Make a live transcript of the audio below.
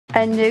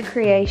A new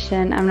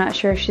creation. I'm not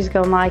sure if she's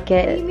gonna like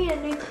it. What do you mean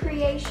a new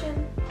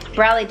creation?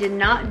 Bryleigh did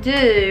not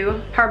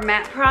do her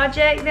math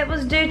project that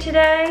was due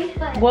today.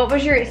 What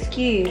was your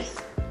excuse?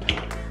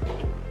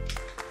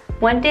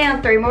 One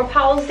down, 3 more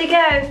polls to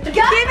go. Give me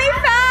 5!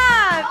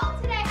 Oh,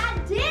 today I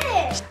did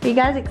it! Are you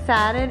guys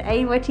excited?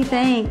 Aiden, what you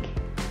think?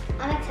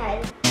 I'm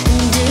excited. Do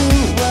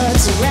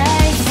what's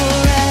right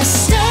for us.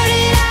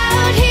 Started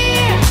out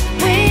here,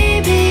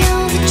 way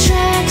beyond the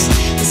tracks.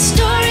 The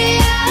story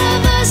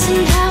of us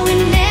and how we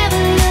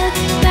never look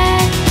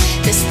back.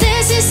 'Cause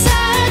this is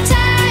our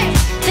time,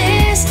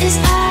 this is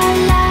our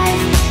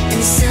life.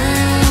 And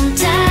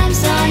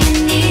sometimes all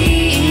you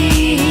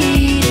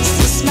need is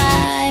to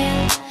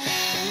smile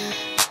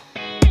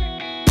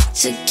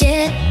to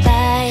get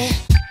by.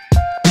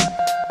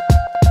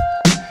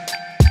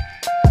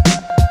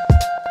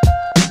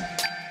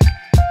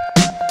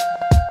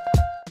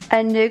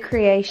 A new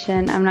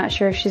creation. I'm not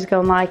sure if she's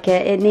gonna like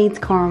it. It needs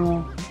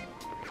caramel.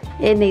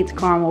 It needs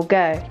caramel.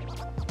 Go.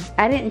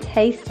 I didn't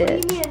taste What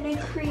it. do you mean a new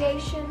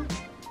creation?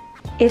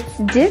 It's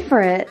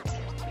different.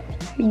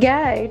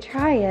 Go.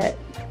 Try it.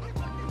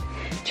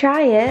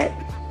 Try it.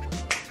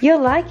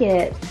 You'll like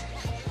it.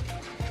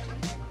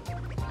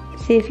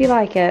 See if you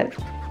like it.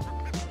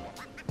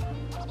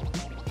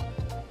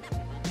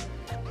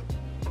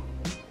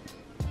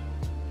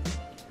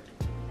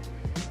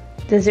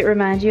 Does it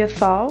remind you of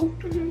fall?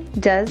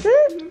 Does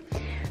it?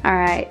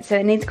 Alright, so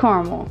it needs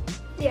caramel.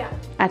 Yeah.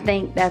 I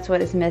think that's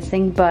what it's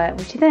missing, but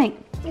what you think?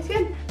 It's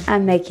good.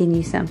 I'm making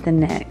you something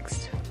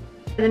next.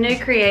 The new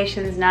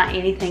creation is not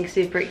anything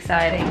super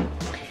exciting.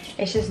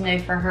 It's just new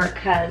for her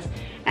because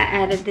I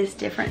added this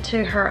different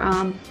to her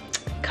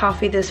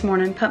coffee this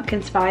morning,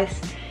 pumpkin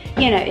spice.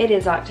 You know, it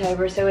is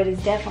October, so it is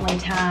definitely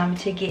time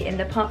to get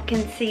into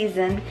pumpkin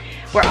season.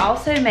 We're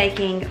also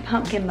making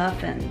pumpkin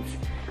muffins.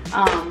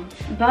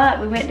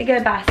 But we went to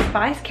go buy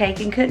spice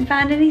cake and couldn't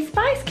find any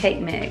spice cake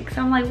mix.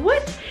 I'm like,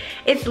 what?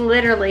 It's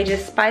literally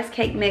just spice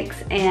cake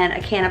mix and a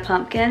can of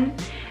pumpkin,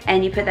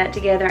 and you put that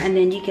together, and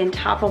then you can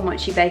top them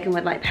once you bake them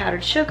with like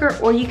powdered sugar,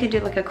 or you could do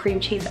like a cream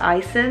cheese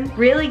icing.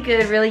 Really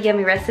good, really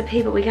yummy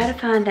recipe, but we gotta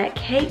find that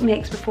cake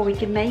mix before we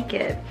can make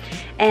it.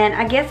 And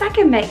I guess I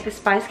can make the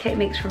spice cake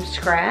mix from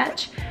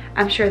scratch.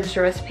 I'm sure there's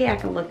a recipe I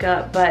can look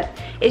up, but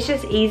it's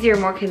just easier,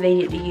 more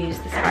convenient to use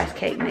the spice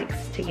cake mix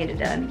to get it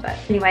done. But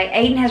anyway,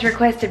 Aiden has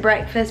requested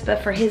breakfast,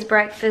 but for his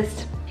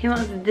breakfast, he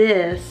wants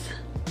this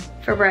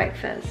for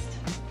breakfast.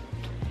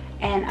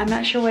 And I'm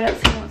not sure what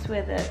else he wants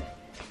with it.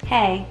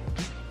 Hey,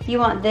 you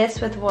want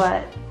this with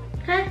what?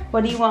 Huh?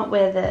 What do you want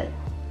with it?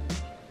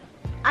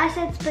 I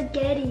said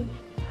spaghetti.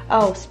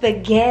 Oh,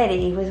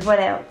 spaghetti with what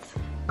else?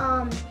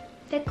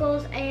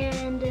 Pickles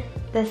and...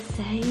 The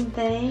same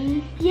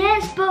thing?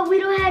 Yes, but we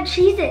don't have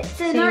Cheez-It,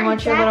 so So not you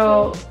want exactly.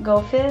 your little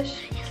goldfish?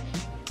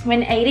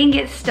 When Aiden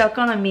gets stuck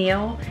on a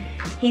meal,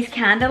 he's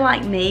kind of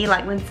like me.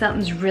 Like when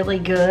something's really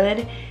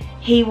good,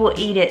 he will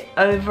eat it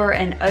over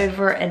and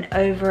over and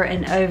over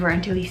and over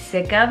until he's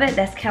sick of it.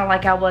 That's kind of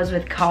like I was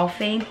with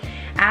coffee.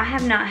 I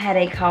have not had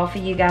a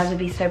coffee. You guys would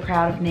be so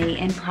proud of me.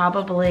 And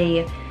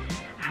probably,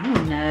 I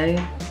don't know.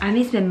 I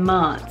mean, it's been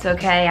months,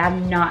 okay?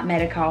 I've not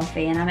made a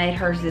coffee, and I made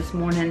hers this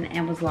morning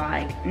and was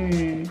like,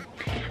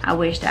 I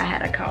wished I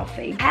had a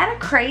coffee. I had a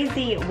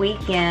crazy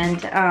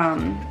weekend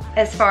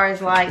as far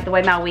as like the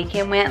way my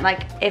weekend went.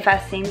 Like if I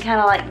seem kind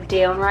of like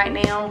down right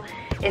now,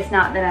 it's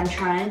not that I'm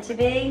trying to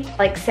be.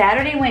 Like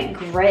Saturday went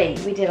great.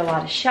 We did a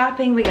lot of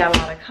shopping. We got a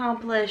lot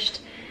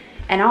accomplished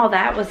and all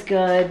that was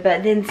good.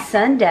 But then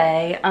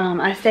Sunday,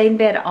 I stayed in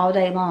bed all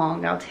day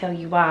long. I'll tell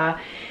you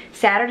why.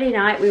 Saturday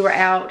night we were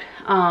out,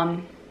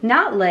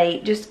 not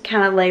late, just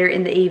kind of later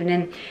in the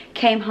evening.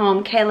 Came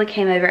home, Kayla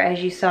came over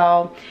as you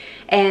saw,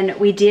 and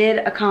we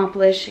did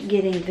accomplish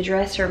getting the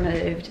dresser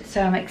moved.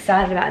 So I'm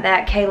excited about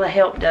that. Kayla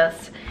helped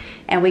us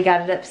and we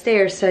got it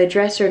upstairs. So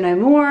dresser no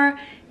more.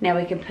 Now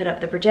we can put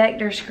up the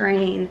projector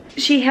screen.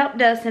 She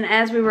helped us, and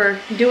as we were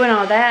doing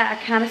all that,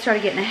 I kind of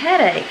started getting a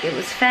headache. It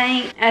was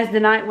faint. As the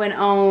night went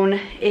on,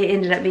 it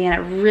ended up being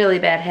a really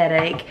bad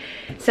headache.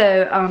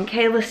 So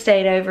Kayla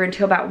stayed over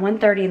until about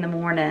 1:30 in the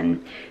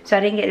morning. So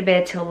I didn't get to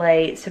bed till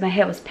late. So my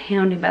head was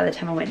pounding by the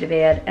time I went to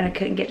bed, and I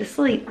couldn't get to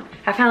sleep.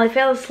 I finally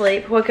fell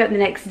asleep, woke up the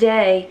next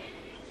day,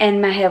 and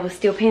my head was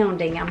still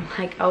pounding. I'm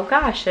like, oh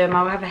gosh, am I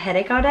gonna have a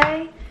headache all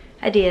day?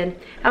 I did.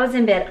 I was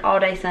in bed all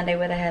day Sunday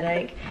with a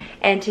headache.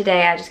 And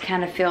today I just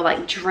kind of feel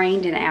like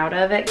drained and out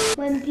of it.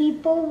 When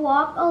people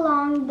walk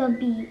along the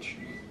beach,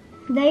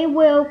 they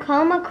will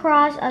come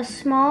across a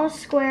small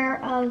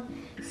square of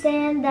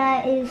sand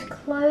that is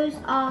closed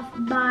off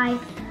by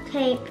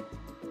tape.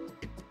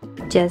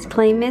 Just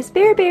cleaned Miss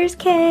Bear Bear's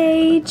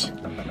cage.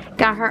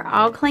 Got her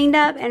all cleaned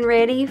up and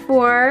ready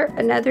for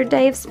another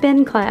day of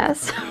spin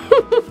class.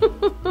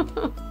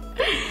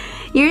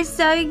 You're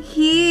so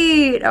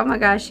cute. Oh my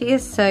gosh, she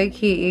is so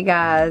cute, you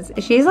guys.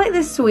 She's like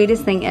the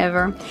sweetest thing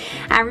ever.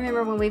 I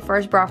remember when we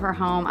first brought her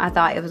home, I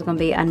thought it was gonna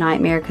be a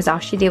nightmare because all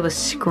she did was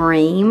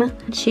scream.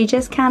 She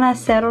just kind of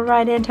settled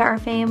right into our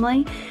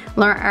family,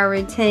 learned our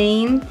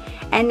routine,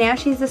 and now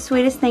she's the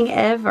sweetest thing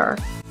ever.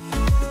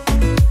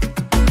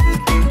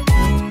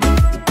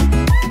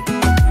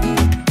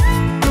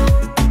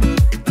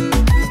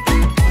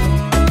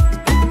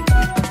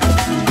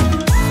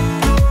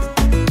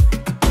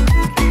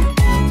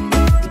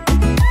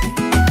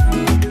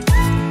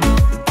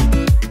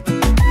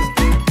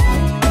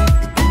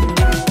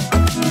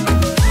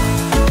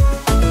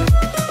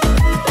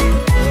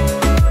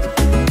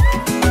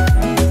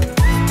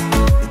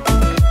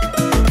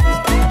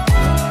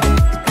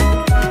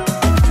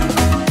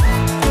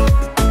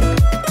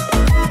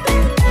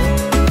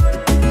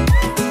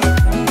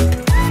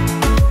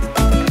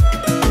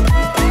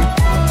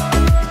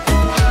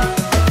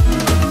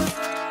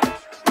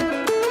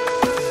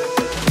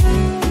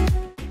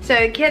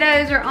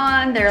 kiddos are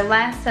on their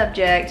last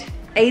subject.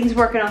 Aiden's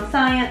working on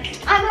science.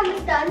 I'm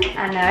almost done.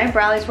 I know,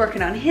 Bryleigh's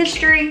working on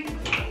history.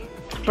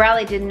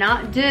 Bryleigh did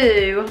not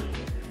do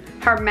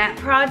her math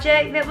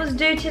project that was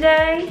due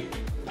today.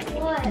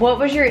 What? What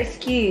was your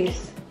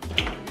excuse?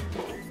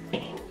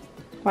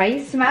 Why are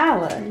you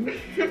smiling?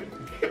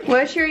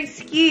 What's your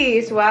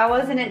excuse? Why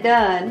wasn't it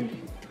done?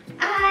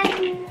 I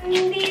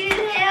needed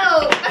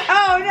help.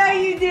 Oh, no,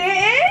 you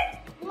didn't?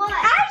 What?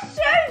 I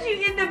showed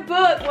you in the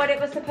book what it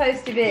was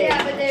supposed to be.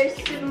 Yeah, but there's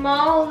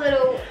small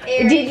little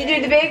areas. Did you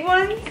do the big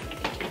ones?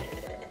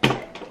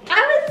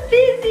 I was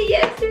busy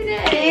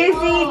yesterday.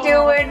 Busy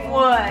doing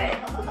what?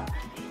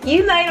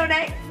 You laid on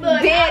that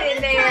Look, bed I'm in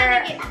just there.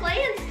 trying to get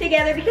plans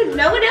together because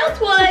no one else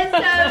was.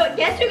 So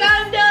guess who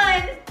got them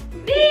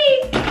done?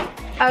 Me.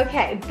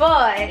 Okay,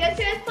 but Guess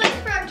who has plans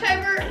for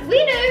October?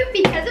 We knew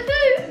because of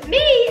who?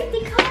 Me.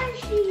 Because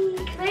she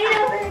made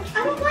over.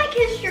 I don't like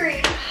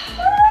history.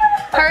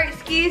 her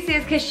excuse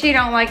is because she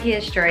don't like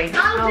history.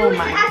 I'll Oh do it.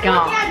 my I think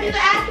gosh. I'll do it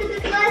after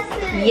this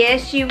lesson.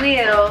 Yes, you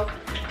will.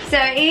 So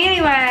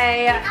anyway,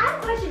 I have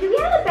a question. Do we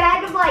have a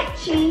bag of like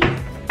cheese?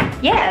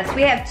 yes,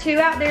 we have 2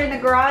 out there in the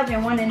garage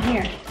and 1 in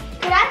here.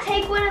 Could I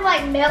take one and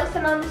like melt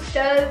some on the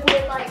stove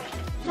with like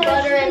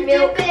butter and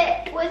milk? Dip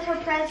it with her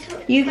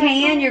pretzel. You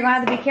can. You're gonna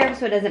have to be careful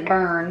so it doesn't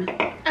burn.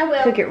 I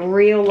will. Cook it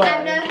real low.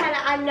 I know how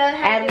to.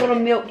 Add a do little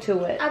it. milk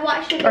to it. I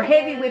watched it. Or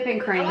heavy whipping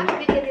cream. I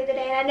watched a video the other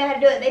day and I know how to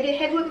do it. They do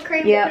heavy whipping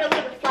cream. Yep. They put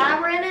a little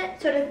flour in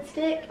it so it doesn't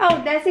stick.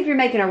 Oh, that's if you're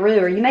making a roux.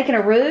 Are you making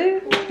a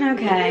roux?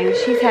 Okay,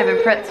 she's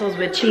having pretzels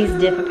with cheese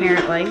dip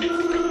apparently.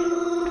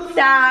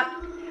 Stop.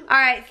 All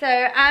right, so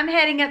I'm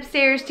heading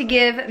upstairs to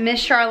give Miss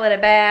Charlotte a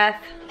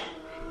bath.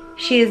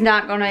 She is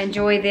not gonna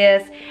enjoy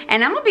this.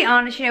 And I'm gonna be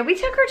honest, you know, we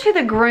took her to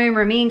the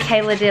groomer, me and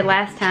Kayla did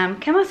last time.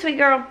 Come on, sweet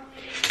girl.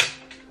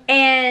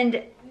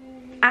 And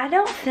I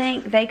don't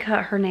think they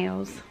cut her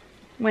nails.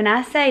 When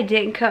I say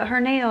didn't cut her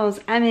nails,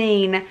 I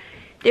mean,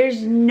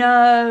 there's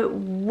no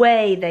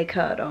way they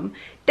cut them.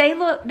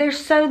 They're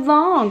so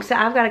long, so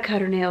I've got to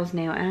cut her nails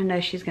now, and I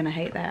know she's gonna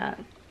hate that.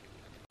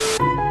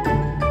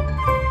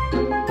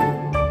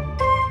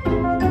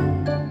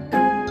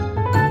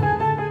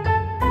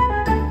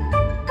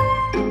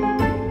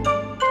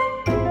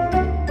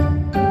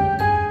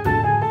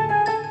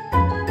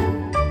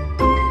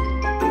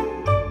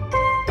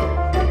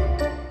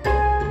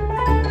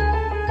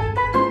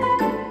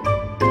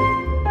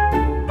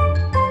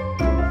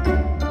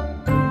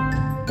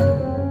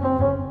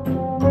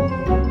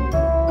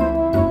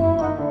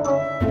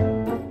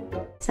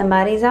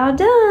 Somebody's all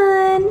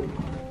done.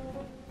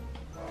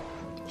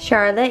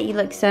 Charlotte, you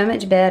look so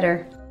much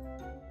better.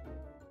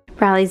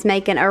 Bryleigh's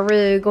making a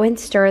roux. Go ahead and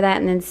stir that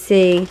and then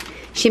see.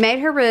 She made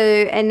her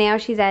roux and now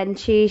she's adding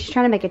cheese. She's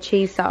trying to make a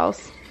cheese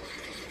sauce.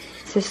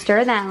 So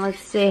stir that and let's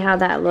see how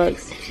that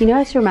looks. You know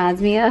what this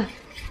reminds me of?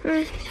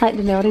 Like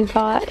the melting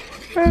pot.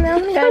 I don't know.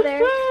 Go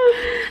there.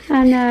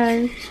 I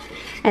know.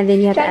 And then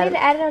you have Do to I need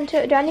to add it on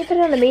to it? Do I need to put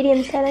it on the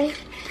medium setting?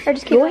 Or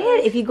just keep Go it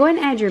ahead. If you go ahead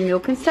and add your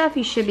milk and stuff,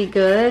 you should be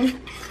good.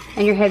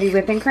 And your heavy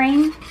whipping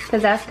cream,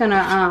 because that's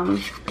gonna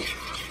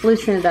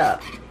loosen it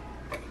up.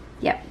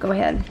 Yep, go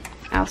ahead.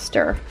 I'll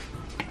stir.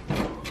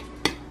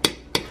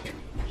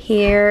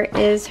 Here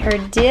is her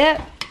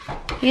dip.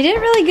 You did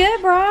really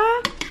good,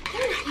 brah.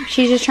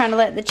 She's just trying to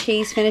let the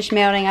cheese finish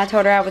melting. I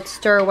told her I would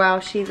stir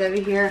while she's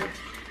over here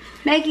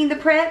making the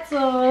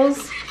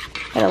pretzels.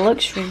 But it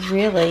looks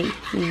really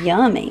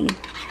yummy.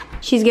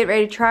 She's getting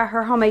ready to try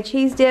her homemade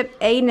cheese dip.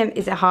 Aiden,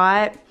 is it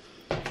hot?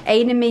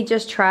 Aiden and me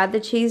just tried the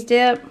cheese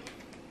dip.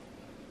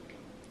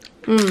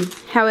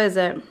 How is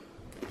it?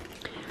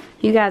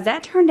 You guys,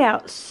 that turned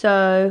out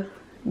so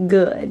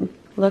good.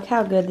 Look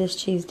how good this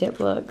cheese dip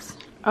looks.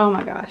 Oh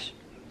my gosh.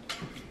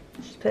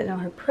 She's putting on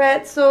her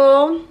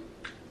pretzel.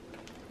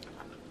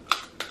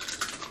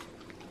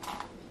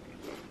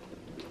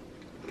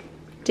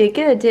 Did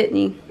good, didn't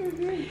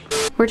you?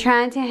 We're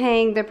trying to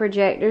hang the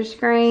projector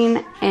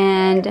screen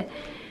and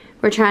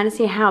we're trying to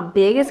see how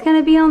big it's going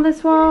to be on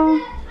this wall.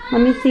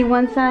 Let me see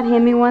one side.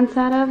 Hand me one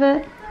side of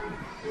it.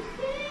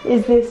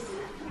 Is this...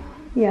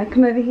 Yeah,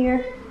 come over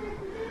here.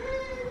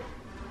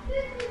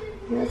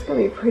 Yeah, it's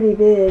gonna be pretty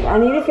big. I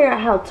need to figure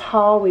out how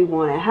tall we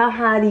want it. How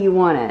high do you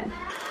want it?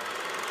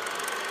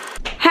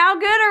 How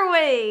good are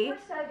we? We're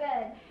so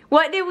good.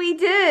 What did we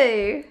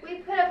do? We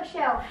put up a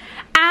shelf.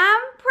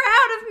 I'm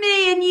proud of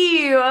me and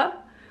you.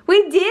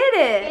 We did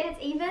it. And it's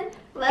even.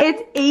 Level,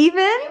 It's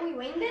even. and we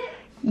winged it.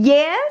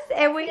 Yes,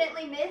 and we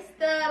Accidentally missed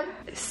the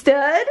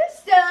stood.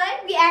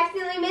 stud. We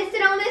accidentally missed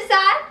it on this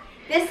side.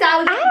 This side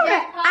was I the don't know.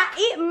 jackpot.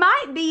 It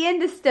might be in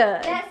the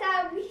stud. That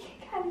side we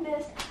kind of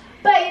missed.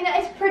 But you know,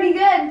 it's pretty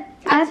good.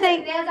 I took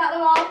think- the nails out the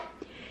wall.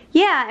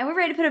 Yeah, and we're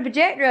ready to put a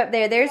projector up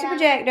there. There's a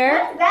projector.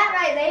 What's that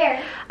right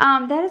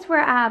there? That is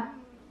where I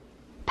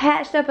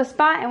patched up a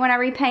spot, and when I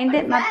repainted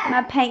it,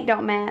 my paint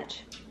don't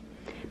match.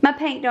 My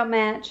paint don't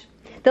match.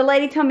 The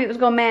lady told me it was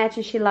gonna match,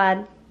 and she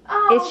lied.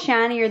 Oh. It's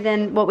shinier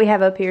than what we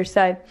have up here,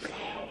 so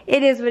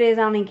it is what it is.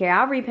 I don't even care.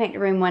 I'll repaint the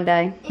room one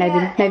day. Maybe,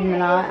 Yeah, maybe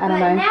not. I don't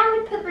but know. now we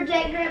put the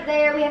projector up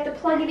there. We have to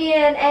plug it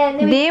in, and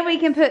then we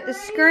can put the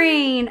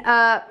screen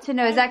up to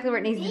know exactly where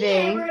it needs to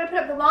then be. we're gonna put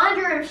up the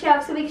laundry room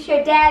shelf so we can show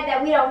Dad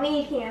that we don't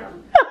need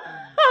him.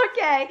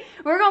 Okay,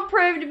 we're gonna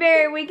prove to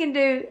Barry we can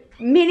do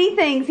many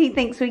things he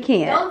thinks we The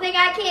can't. only thing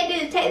I can't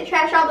do is take the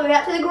trash all the way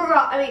out to the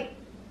garage. I mean,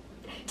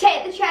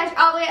 take the trash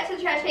all the way out to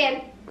the trash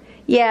can.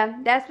 Yeah,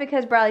 that's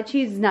because Bryleigh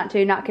chooses not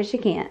to, not because she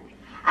can't.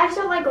 I just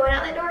don't like going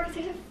out that door because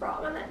there's a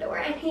frog on that door,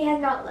 and he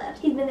has not left.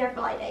 He's been there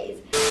for like days.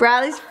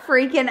 Bryleigh's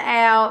freaking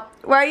out.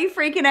 Why are you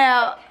freaking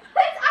out?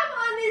 I'm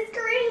on this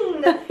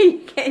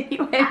screen. Can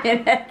you wait a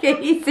minute?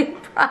 Can you see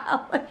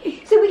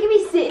Bryleigh? So we can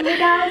be sitting here,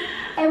 guys,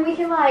 and we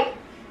can like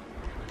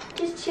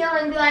just chill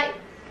and be like,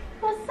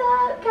 "What's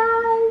up,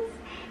 guys?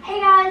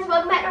 Hey guys,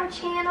 welcome back to our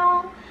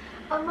channel.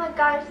 Oh my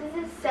gosh,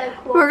 this is so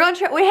cool." We're gonna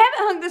try. We haven't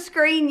hung the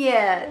screen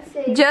yet.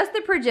 Let's see. Just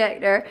the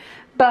projector.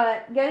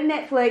 But go to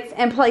Netflix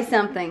and play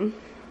something.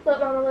 Look,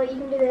 Mama, look, you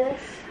can do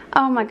this.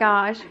 Oh my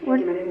gosh. Give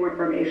any more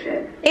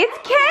information. It's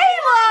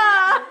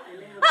Kayla!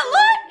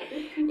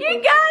 Look!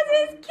 You guys,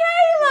 it's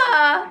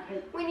Kayla!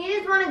 When you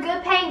just want a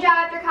good paying job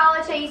after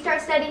college, so you start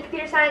studying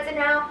computer science, and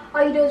now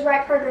all you do is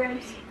write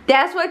programs.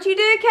 That's what you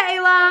do,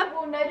 Kayla.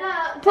 Well, no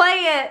doubt. Play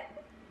it.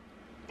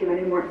 Give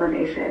any more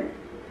information.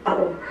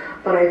 Oh,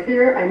 but I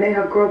fear I may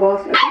have girl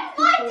lost. I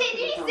liked it.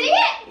 Did you see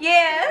it?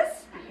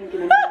 Yes. I can't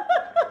give any more.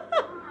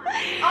 Oh,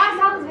 I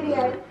saw this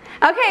video.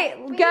 Okay,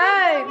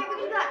 go.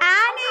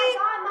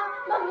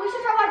 Mom, we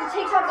should start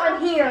watching TikTok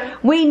on here.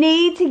 We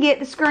need to get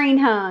the screen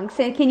hung.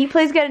 So can you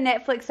please go to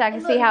Netflix so I can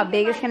And see look, how you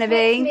big can, it's like, gonna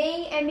text be?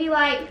 me and be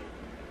like,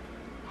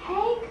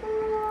 "Hey,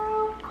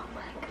 girl." Oh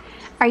my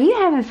gosh. Are you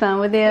having fun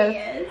with this?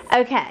 Yes.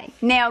 Okay,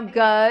 now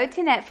go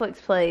to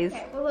Netflix, please.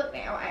 Okay, well look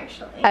now,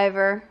 actually.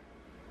 Over.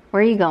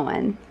 Where are you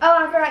going? Oh,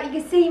 I forgot you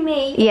can see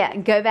me. Yeah,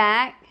 go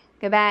back.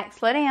 Go back.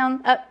 Slow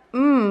down. Up.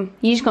 You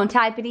just gonna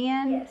type it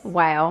in? Yes.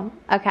 Wow.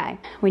 Okay.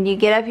 When you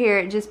get up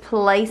here, just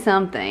play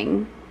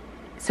something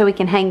so we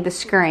can hang the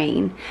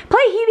screen.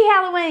 Play Hubie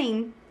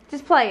Halloween.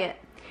 Just play it.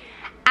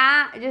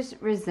 I just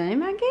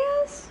resume, I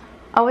guess.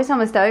 Oh, it's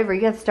almost over.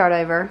 You have to start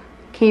over.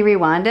 Can you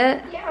rewind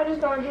it? Yeah, I'll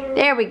just go in here.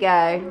 There we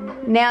go.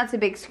 Now it's a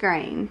big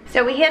screen.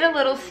 So we hit a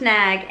little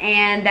snag,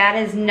 and that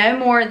is no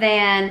more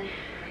than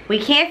we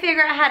can't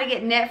figure out how to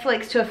get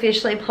Netflix to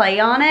officially play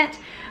on it.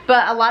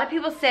 But a lot of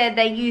people said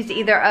they used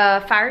either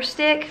a Fire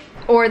Stick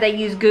or they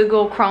used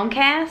Google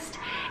Chromecast,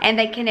 and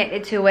they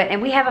connected to it.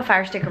 And we have a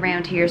Fire Stick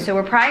around here, so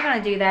we're probably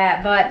gonna do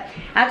that. But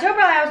I told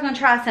Bryleigh I was gonna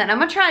try something. I'm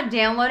gonna try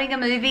downloading a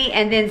movie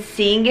and then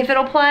seeing if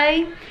it'll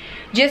play,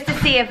 just to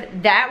see if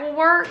that will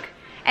work.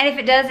 And if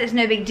it does, it's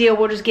no big deal.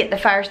 We'll just get the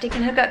Fire Stick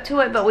and hook up to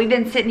it. But we've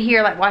been sitting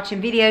here like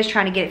watching videos,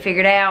 trying to get it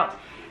figured out.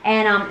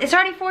 And it's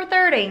already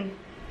 4:30.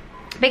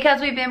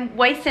 Because we've been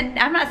wasting,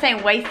 I'm not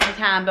saying wasting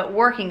time, but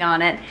working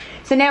on it.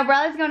 So now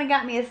Bryleigh's gonna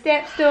got me a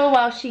step stool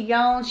while she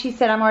yawns. She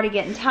said I'm already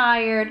getting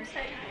tired.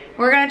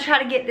 We're gonna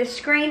try to get this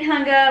screen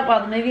hung up while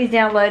the movie's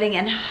downloading,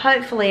 and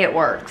hopefully it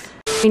works.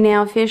 We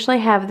now officially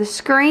have the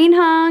screen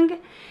hung.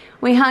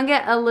 We hung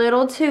it a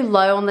little too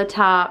low on the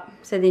top,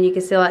 so then you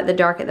can see like the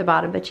dark at the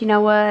bottom. But you know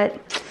what?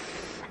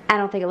 I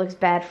don't think it looks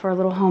bad for a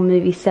little home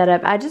movie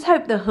setup. I just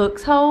hope the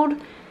hooks hold,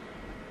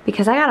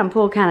 because I got them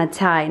pulled kind of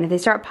tight, and if they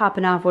start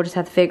popping off, we'll just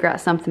have to figure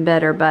out something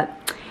better.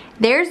 But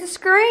there's the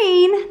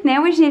screen.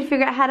 Now we just need to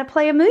figure out how to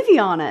play a movie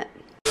on it.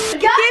 Give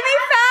me 5.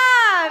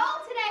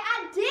 Oh, today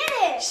I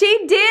did it.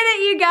 She did it,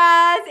 you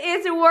guys.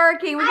 It's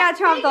working. We gotta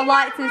turn off the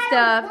lights and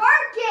stuff.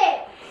 Work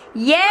it.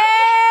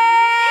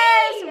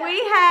 Yes, me. we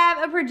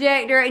have a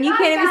projector, and you Bye,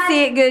 can't even guys.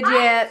 see it good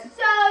yet. I'm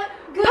so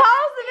good.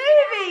 Pause the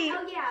movie.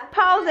 Oh yeah.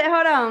 Pause it.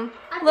 Hold on.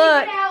 I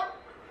Look, figured out.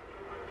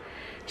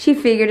 she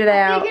figured it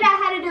out. Figured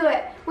out how to do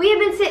it. We have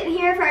been sitting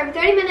here for over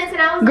 30 minutes,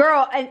 and I was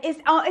Girl, and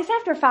it's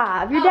after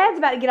 5. Your dad's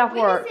about to get off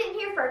we've work. been sitting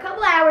here for a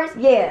couple hours.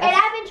 Yes. And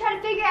I've been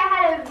trying to figure out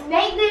how to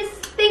make this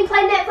thing play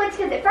Netflix,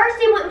 because at first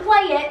he wouldn't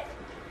play it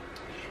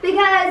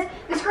because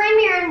the screen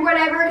mirror and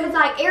whatever, because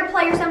like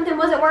AirPlay or something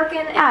wasn't working.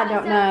 I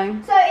don't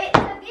know. So then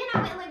I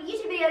went and looked at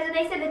YouTube videos, and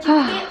they said that you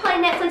can't play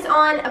Netflix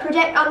on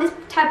this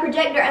type of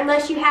projector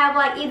unless you have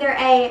like either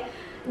a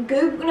a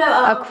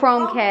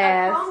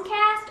Chromecast. A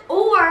Chromecast,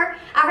 or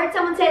I heard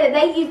someone say that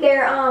they used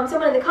their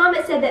someone in the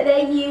comments said that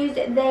they used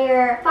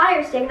their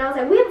Fire Stick, and I was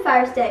like, we have a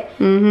Fire Stick.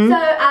 So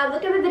I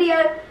looked up a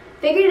video,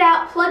 figured it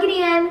out, plug it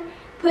in,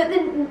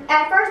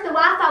 at first the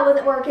Wi-Fi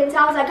wasn't working, so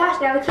I was like, gosh,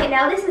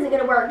 now this isn't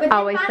gonna work. But then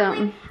Always finally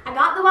something. I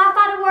got the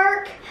Wi-Fi to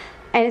work,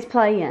 And it's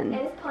playing. and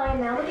it's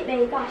playing now. Look at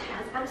me, gosh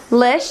guys, I'm so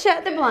Let's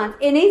shut the blinds.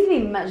 It needs to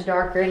be much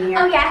darker in here.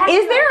 Oh, yeah, I have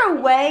Is to- there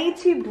a way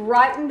to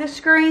brighten the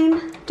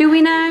screen? Do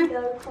we know?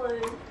 no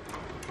clue.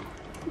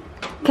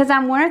 Because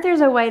I'm wondering if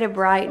there's a way to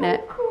brighten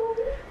it. Cool.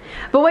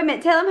 But wait a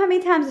minute, tell them how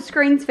many times the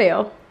screens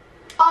fell.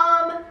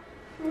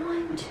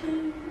 1,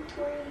 2,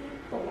 3,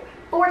 4.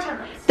 4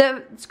 times.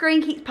 The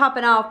screen keeps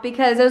popping off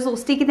because those little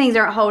sticky things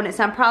aren't holding it,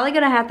 so I'm probably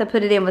going to have to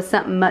put it in with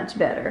something much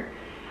better.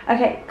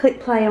 Okay,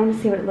 click play. I want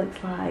to see what it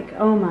looks like.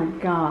 Oh my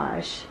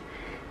gosh.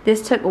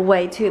 This took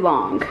way too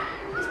long.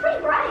 It's pretty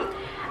bright.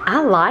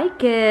 I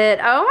like it.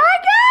 Oh my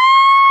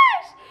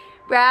gosh!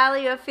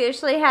 Bryleigh, you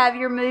officially have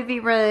your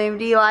movie room.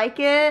 Do you like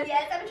it?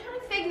 Yes, I've been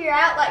trying to figure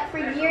out like for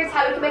years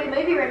how we can make a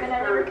movie room and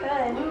I never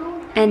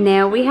could. And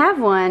now we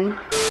have one.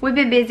 We've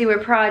been busy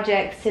with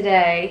projects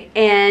today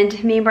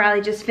and me and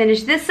Bryleigh just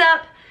finished this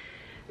up,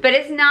 but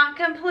it's not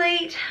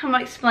complete. I'm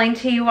gonna explain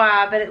to you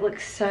why, but it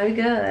looks so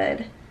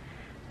good.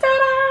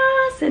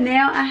 Ta-da! So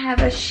now I have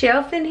a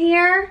shelf in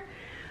here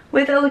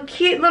with a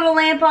cute little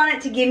lamp on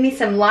it to give me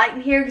some light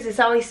in here because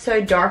it's always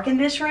so dark in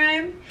this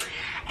room.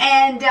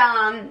 And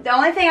the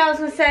only thing I was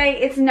gonna say,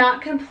 it's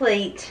not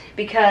complete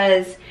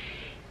because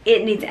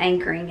it needs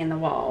anchoring in the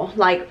wall.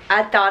 Like,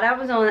 I thought I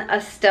was on a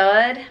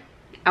stud.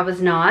 I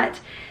was not.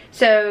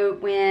 So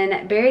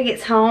when Barry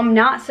gets home,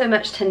 not so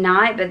much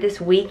tonight, but this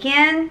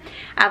weekend,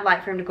 I'd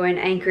like for him to go ahead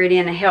and anchor it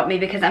in and help me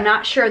because I'm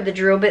not sure the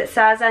drill bit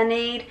size I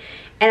need.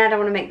 And I don't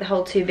want to make the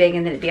hole too big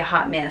and then it'd be a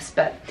hot mess.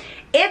 But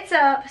it's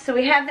up, so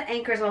we have the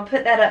anchors. I'm gonna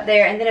put that up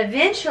there, and then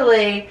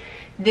eventually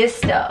this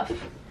stuff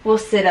will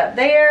sit up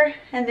there,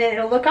 and then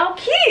it'll look all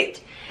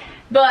cute.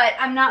 But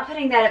I'm not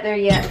putting that up there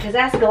yet because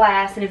that's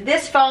glass, and if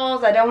this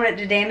falls, I don't want it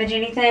to damage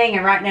anything.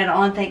 And right now, the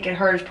only thing it could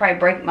hurt is probably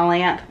break my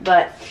lamp.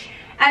 But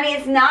I mean,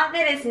 it's not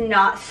that it's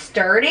not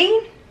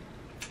sturdy.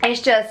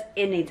 It's just,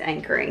 it needs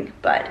anchoring.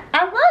 But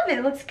I love it.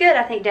 It looks good.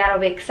 I think Dad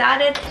will be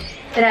excited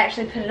that I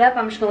actually put it up.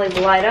 I'm just gonna leave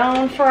the light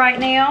on for right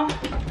now,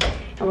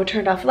 and we'll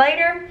turn it off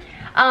later.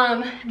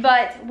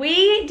 But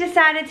we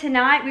decided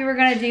tonight we were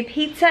gonna do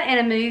pizza and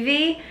a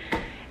movie.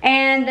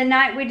 And the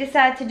night we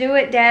decided to do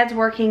it, Dad's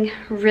working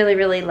really,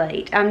 really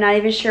late. I'm not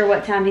even sure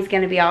what time he's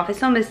gonna be off.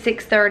 It's almost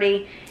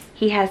 6:30.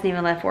 He hasn't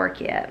even left work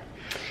yet.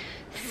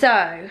 So,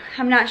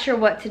 I'm not sure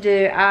what to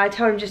do. I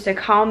told him just to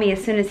call me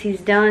as soon as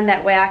he's done.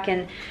 That way I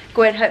can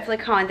go ahead and hopefully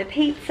call in the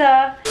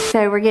pizza.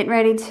 So, we're getting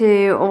ready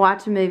to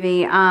watch a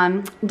movie.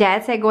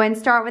 Dad said go ahead and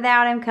start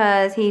without him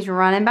because he's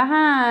running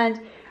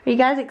behind. Are you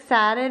guys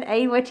excited?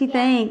 Aiden, what you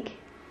think?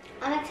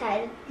 I'm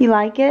excited. You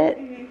like it?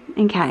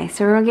 Okay,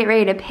 so we're gonna get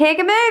ready to pick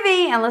a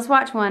movie and let's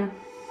watch one.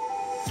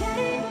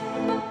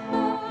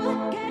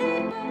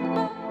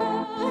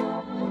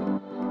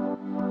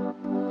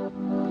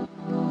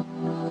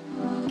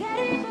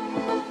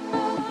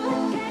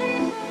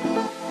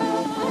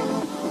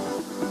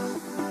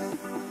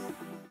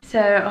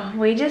 So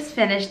we just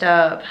finished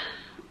up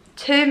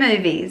 2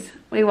 movies.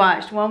 We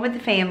watched one with the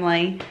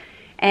family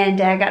and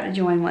Dad got to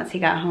join once he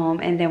got home,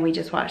 and then we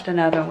just watched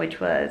another one, which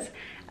was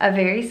a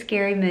very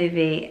scary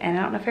movie, and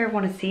I don't know if I ever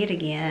want to see it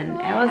again.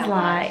 It was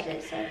like,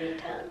 it so many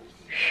times.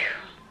 Whew,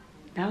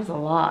 that was a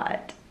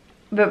lot.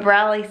 But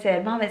Bryleigh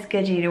said, Mom, it's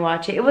good you need to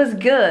watch it. It was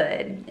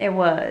good. It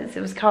was.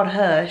 It was called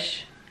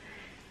Hush,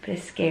 but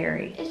it's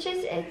scary. It's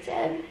just,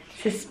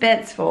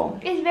 Suspenseful.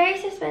 it's very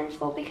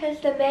suspenseful because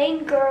the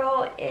main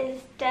girl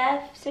is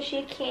deaf, so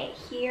she can't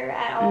hear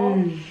at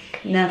all.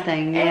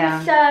 Nothing, yeah.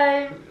 And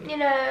so, you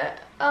know,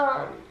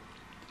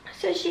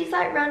 so she's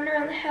like running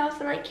around the house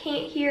and like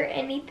can't hear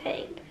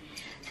anything.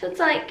 So it's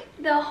like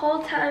the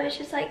whole time it's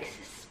just like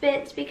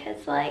suspense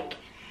because like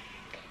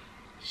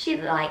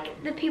she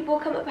like the people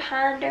come up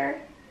behind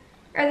her,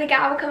 or the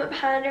guy will come up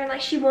behind her and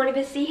like she won't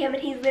even see him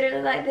and he's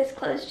literally like this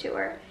close to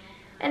her.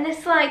 And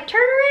it's like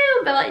turn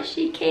around, but like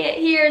she can't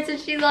hear, so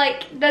she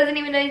like doesn't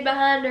even know he's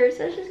behind her.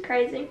 So it's just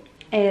crazy.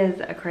 It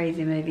is a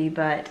crazy movie,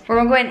 but we're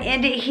gonna go ahead and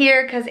end it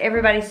here because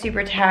everybody's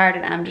super tired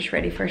and I'm just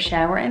ready for a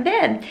shower and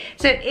bed.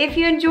 So if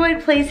you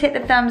enjoyed, please hit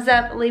the thumbs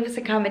up, leave us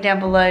a comment down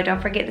below.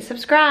 Don't forget to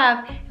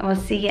subscribe, and we'll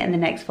see you in the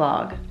next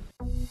vlog.